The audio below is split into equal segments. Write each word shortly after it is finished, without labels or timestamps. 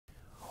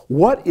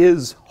What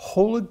is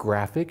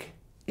holographic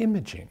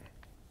imaging?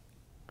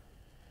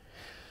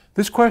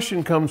 This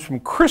question comes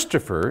from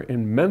Christopher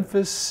in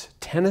Memphis,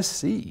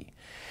 Tennessee.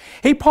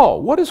 Hey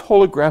Paul, what is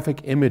holographic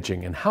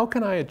imaging and how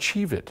can I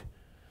achieve it?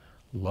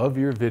 Love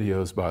your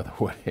videos, by the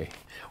way.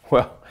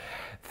 Well,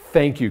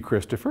 thank you,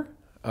 Christopher.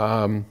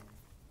 I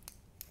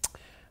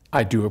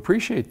do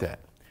appreciate that.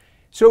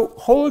 So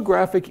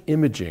holographic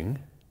imaging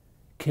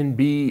can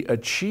be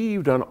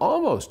achieved on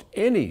almost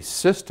any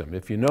system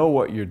if you know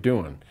what you're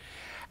doing.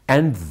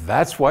 And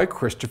that's why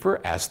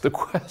Christopher asked the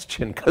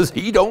question, because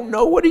he don't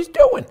know what he's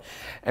doing.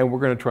 And we're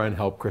going to try and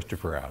help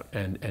Christopher out,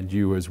 and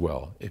you as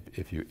well,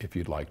 if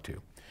you'd like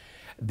to.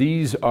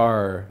 These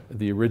are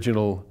the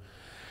original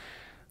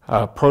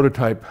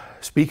prototype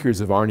speakers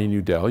of Arnie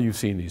Nudell. You've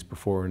seen these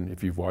before, and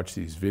if you've watched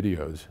these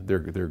videos, they're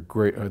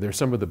great. They're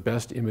some of the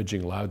best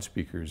imaging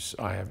loudspeakers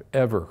I have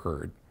ever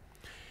heard,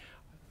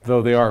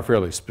 though they are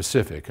fairly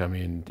specific. I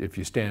mean, if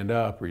you stand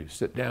up or you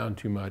sit down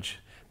too much,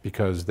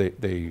 because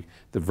the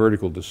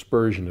vertical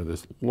dispersion of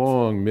this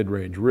long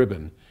mid-range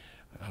ribbon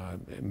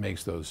it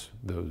makes those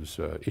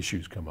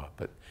issues come up.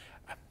 But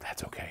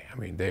that's okay. I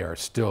mean, they are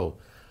still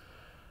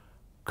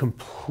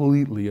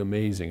completely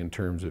amazing in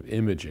terms of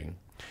imaging.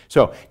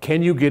 So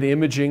can you get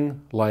imaging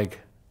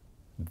like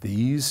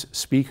these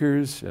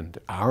speakers and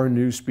our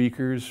new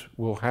speakers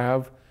will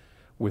have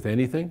with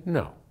anything?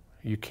 No,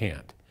 you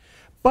can't.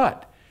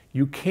 But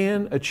you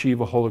can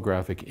achieve a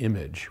holographic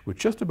image with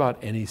just about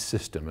any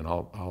system, and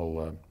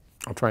I'll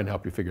try and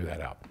help you figure that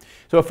out.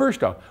 So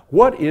first off,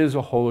 what is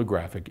a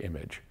holographic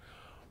image?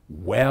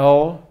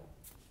 Well,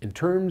 in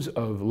terms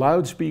of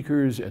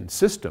loudspeakers and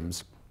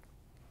systems,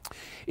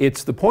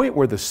 it's the point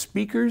where the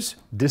speakers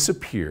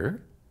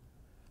disappear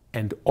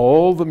and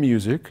all the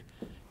music,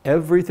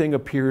 everything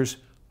appears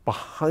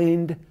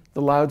behind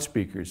the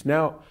loudspeakers.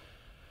 Now,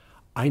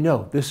 I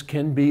know this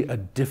can be a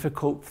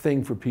difficult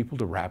thing for people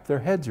to wrap their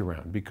heads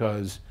around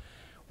because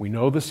we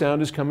know the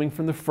sound is coming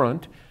from the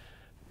front.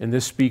 In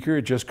this speaker,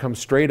 it just comes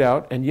straight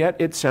out, and yet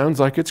it sounds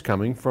like it's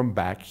coming from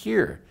back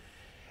here.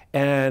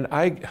 And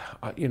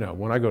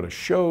when I go to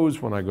shows,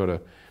 when I go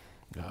to,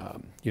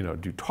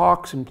 do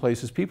talks in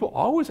places, people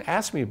always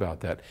ask me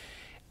about that.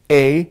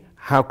 A,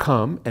 how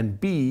come?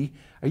 And B,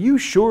 are you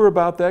sure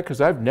about that?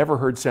 Because I've never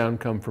heard sound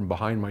come from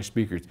behind my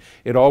speakers.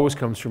 It always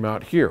comes from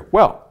out here.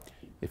 Well,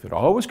 if it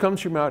always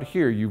comes from out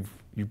here, you've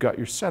got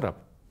your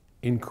setup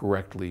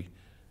incorrectly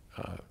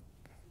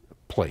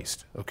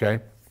placed, okay?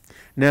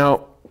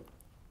 Now,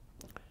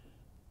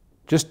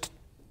 just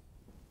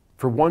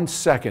for 1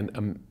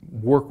 second,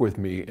 work with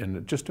me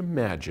and just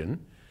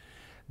imagine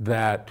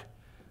that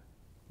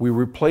we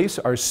replace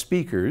our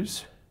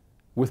speakers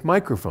with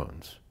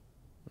microphones.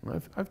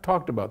 I've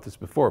talked about this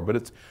before, but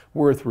it's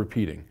worth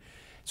repeating.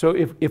 So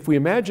if we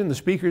imagine the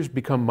speakers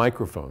become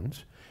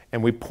microphones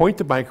and we point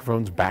the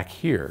microphones back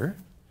here,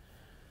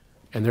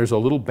 and there's a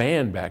little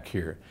band back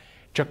here,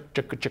 chuck,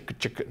 chuck, chuck,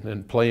 chuck, and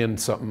then playing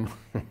something,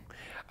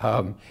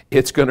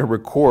 it's going to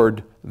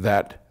record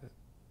that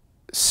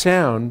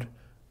sound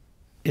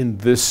in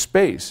this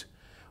space.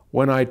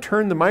 When I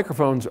turn the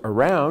microphones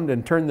around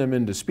and turn them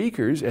into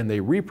speakers and they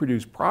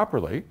reproduce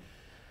properly,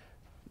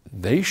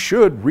 they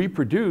should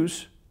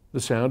reproduce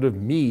the sound of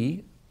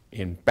me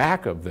in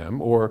back of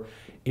them or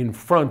in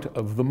front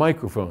of the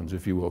microphones,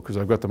 if you will, because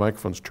I've got the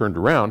microphones turned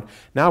around.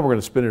 Now we're going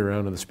to spin it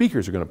around and the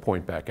speakers are going to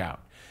point back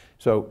out.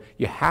 So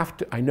you have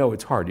to, I know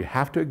it's hard, you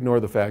have to ignore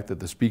the fact that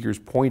the speakers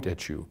point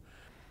at you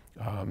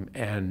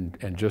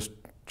and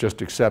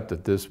just accept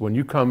that this, when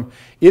you come,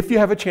 if you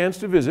have a chance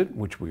to visit,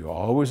 which we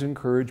always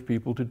encourage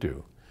people to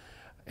do,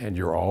 and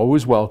you're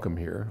always welcome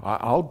here,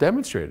 I'll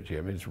demonstrate it to you.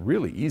 I mean, it's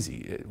really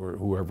easy, or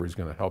whoever is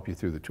going to help you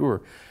through the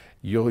tour,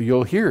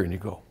 you'll hear and you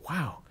go,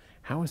 wow,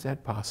 how is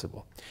that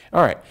possible?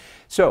 All right,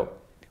 so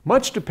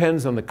much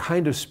depends on the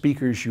kind of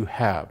speakers you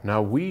have.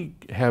 Now we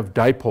have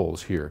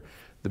dipoles here,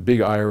 the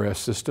big IRS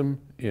system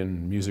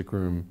in Music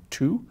Room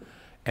 2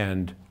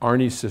 and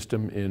Arnie's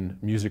system in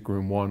Music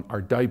Room 1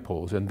 are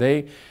dipoles, and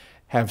they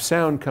have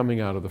sound coming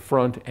out of the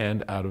front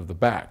and out of the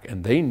back,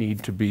 and they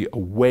need to be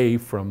away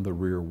from the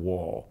rear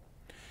wall.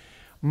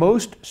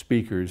 Most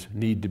speakers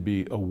need to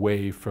be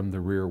away from the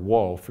rear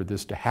wall for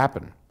this to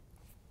happen.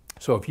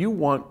 So if you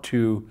want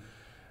to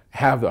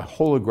have a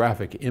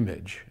holographic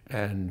image,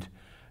 and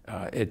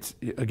it's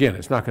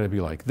not going to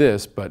be like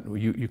this, but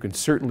you can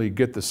certainly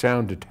get the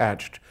sound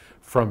detached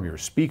from your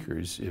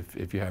speakers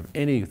if you have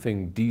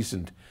anything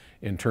decent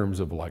in terms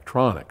of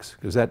electronics,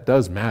 because that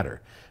does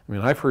matter. I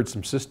mean, I've heard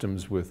some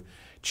systems with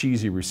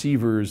cheesy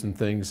receivers and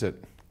things that,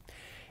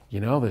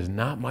 there's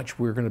not much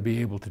we're going to be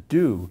able to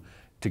do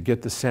to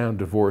get the sound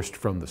divorced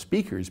from the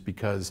speakers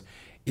because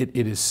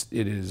it's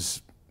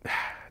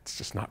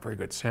just not very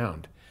good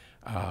sound.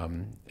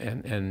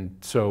 And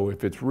so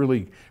if it's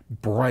really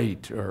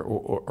bright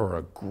or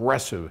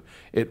aggressive,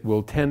 it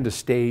will tend to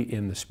stay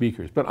in the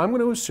speakers. But I'm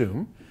going to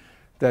assume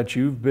that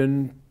you've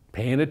been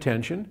paying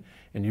attention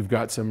and you've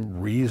got some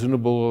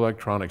reasonable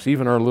electronics.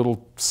 Even our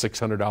little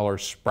 $600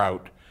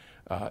 Sprout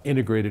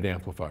integrated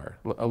amplifier,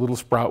 a little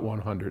Sprout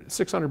 100,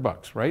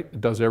 $600, right?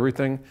 It does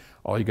everything.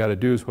 All you got to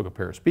do is hook a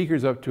pair of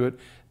speakers up to it.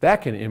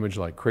 That can image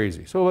like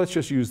crazy. So let's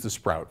just use the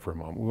Sprout for a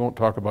moment. We won't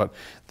talk about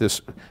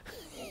this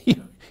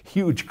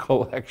huge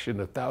collection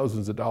of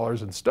thousands of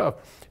dollars and stuff.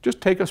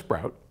 Just take a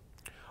Sprout,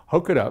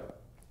 hook it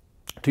up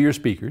to your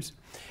speakers,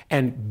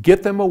 and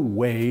get them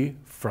away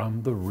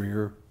from the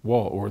rear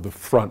wall or the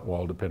front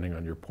wall, depending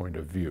on your point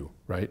of view,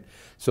 right?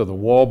 So the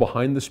wall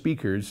behind the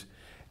speakers,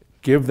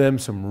 give them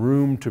some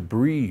room to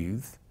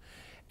breathe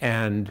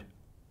and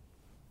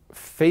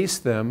face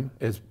them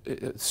as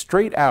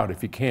straight out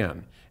if you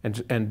can,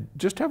 and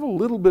just have a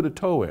little bit of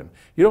toe in.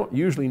 You don't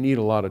usually need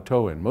a lot of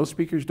toe in. Most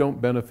speakers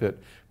don't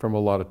benefit from a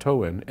lot of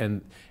toe in,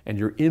 and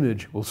your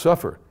image will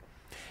suffer.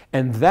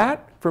 And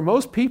that, for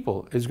most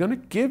people, is going to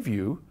give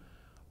you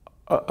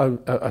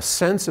a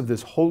sense of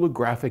this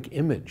holographic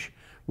image,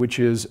 which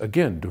is,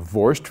 again,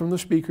 divorced from the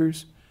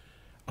speakers,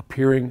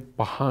 appearing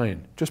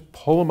behind. Just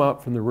pull them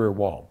out from the rear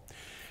wall.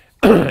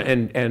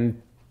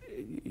 and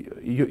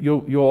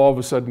you'll all of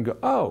a sudden go,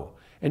 oh,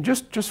 and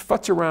just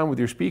futz around with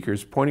your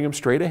speakers, pointing them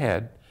straight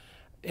ahead,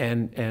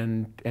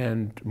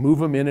 and move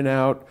them in and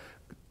out,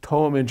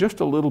 toe them in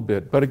just a little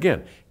bit, but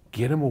again,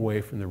 get them away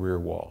from the rear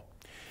wall.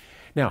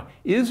 Now,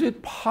 is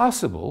it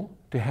possible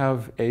to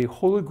have a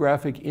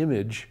holographic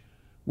image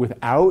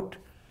without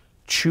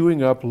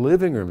chewing up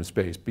living room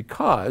space?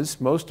 Because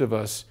most of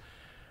us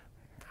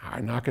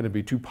are not going to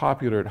be too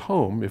popular at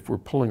home if we're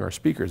pulling our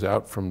speakers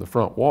out from the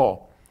front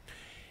wall.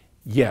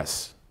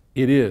 Yes,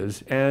 it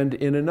is. And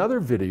in another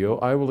video,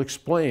 I will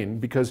explain,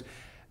 because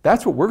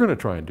that's what we're going to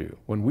try and do.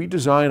 When we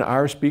design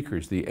our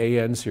speakers, the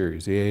AN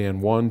series, the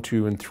AN 1,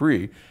 2, and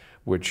 3,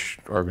 which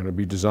are going to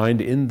be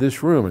designed in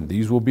this room, and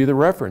these will be the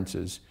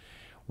references,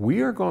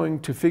 we are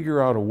going to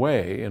figure out a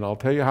way, and I'll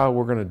tell you how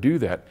we're going to do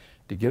that,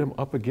 to get them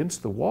up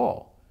against the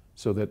wall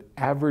so that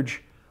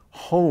average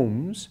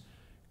homes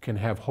can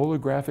have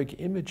holographic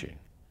imaging.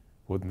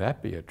 Wouldn't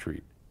that be a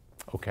treat?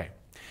 Okay.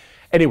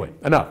 Anyway,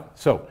 enough.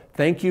 So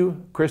thank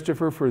you,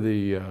 Christopher, for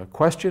the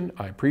question.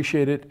 I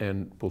appreciate it,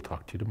 and we'll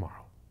talk to you tomorrow.